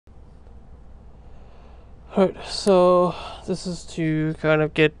Alright, so this is to kind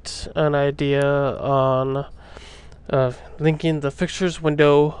of get an idea on linking the fixtures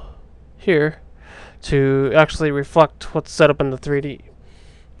window here to actually reflect what's set up in the 3D.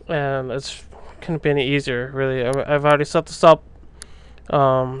 And it's couldn't be any easier, really. I've already set this up.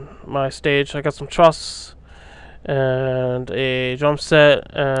 My stage, I got some truss and a drum set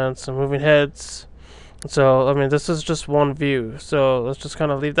and some moving heads. So, I mean, this is just one view. So let's just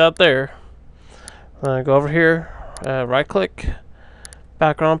kind of leave that there. Go over here, right click,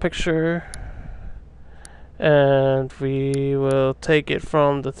 background picture, and we will take it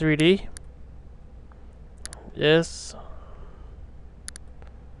from the 3D. Yes.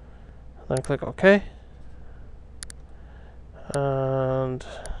 Then click OK. And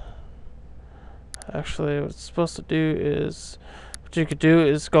actually what it's supposed to do is, what you could do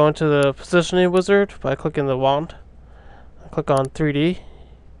is go into the positioning wizard by clicking the wand. Click on 3D.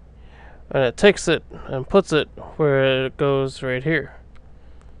 And it takes it and puts it where it goes right here.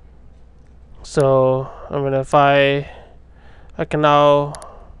 So, I mean, if I can now,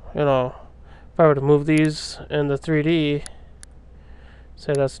 if I were to move these in the 3D,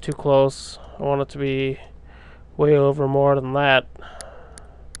 say that's too close, I want it to be way over more than that.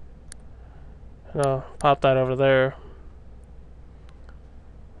 Pop that over there.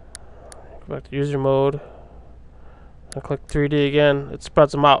 Go back to user mode. And click 3D again. It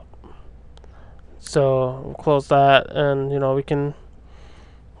spreads them out. So we'll close that, and we can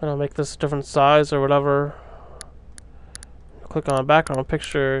make this a different size or whatever. Click on background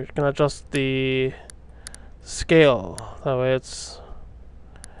picture. You can adjust the scale. That way it's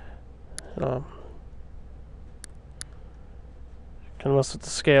you can mess with the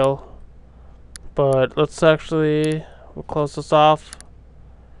scale. But let's actually, we'll close this off.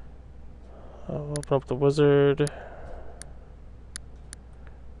 I'll open up the wizard.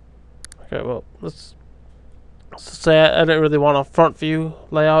 Okay, well, let's say I didn't really want a front view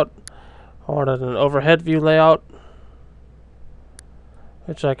layout. I wanted an overhead view layout,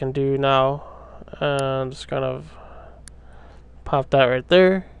 which I can do now. And just kind of pop that right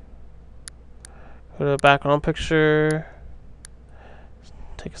there. Go to the background picture.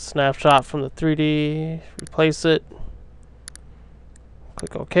 Take a snapshot from the 3D. Replace it.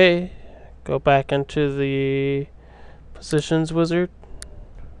 Click OK. Go back into the positions wizard.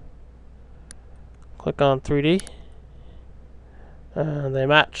 Click on 3D, and they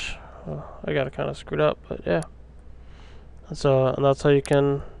match. Well, I got it kind of screwed up, but yeah. And that's how you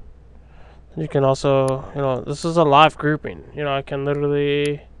can. You can also, this is a live grouping. I can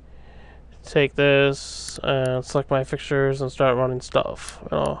literally take this and select my fixtures and start running stuff.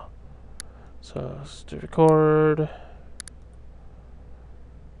 So let's do record,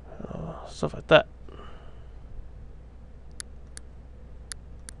 stuff like that.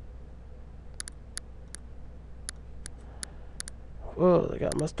 Whoa, they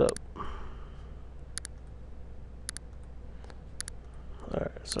got messed up.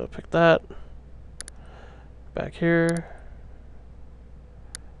 Alright, so pick that. Back here.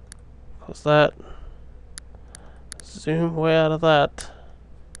 Close that. Zoom way out of that.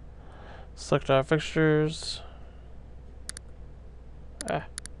 Select our fixtures.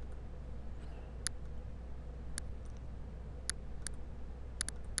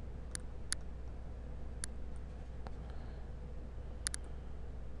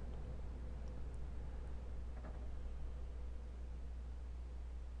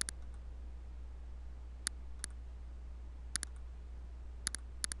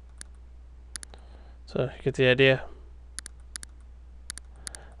 So you get the idea.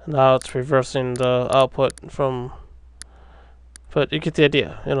 Now it's reversing the output from, but you get the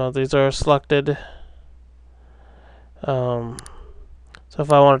idea. These are selected. So if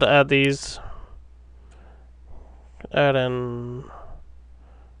I wanted to add these, add in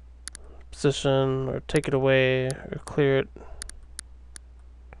position or take it away or clear it.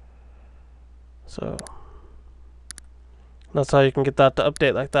 So that's how you can get that to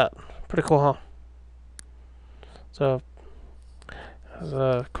update like that. Pretty cool, huh? So as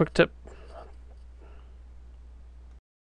a quick tip,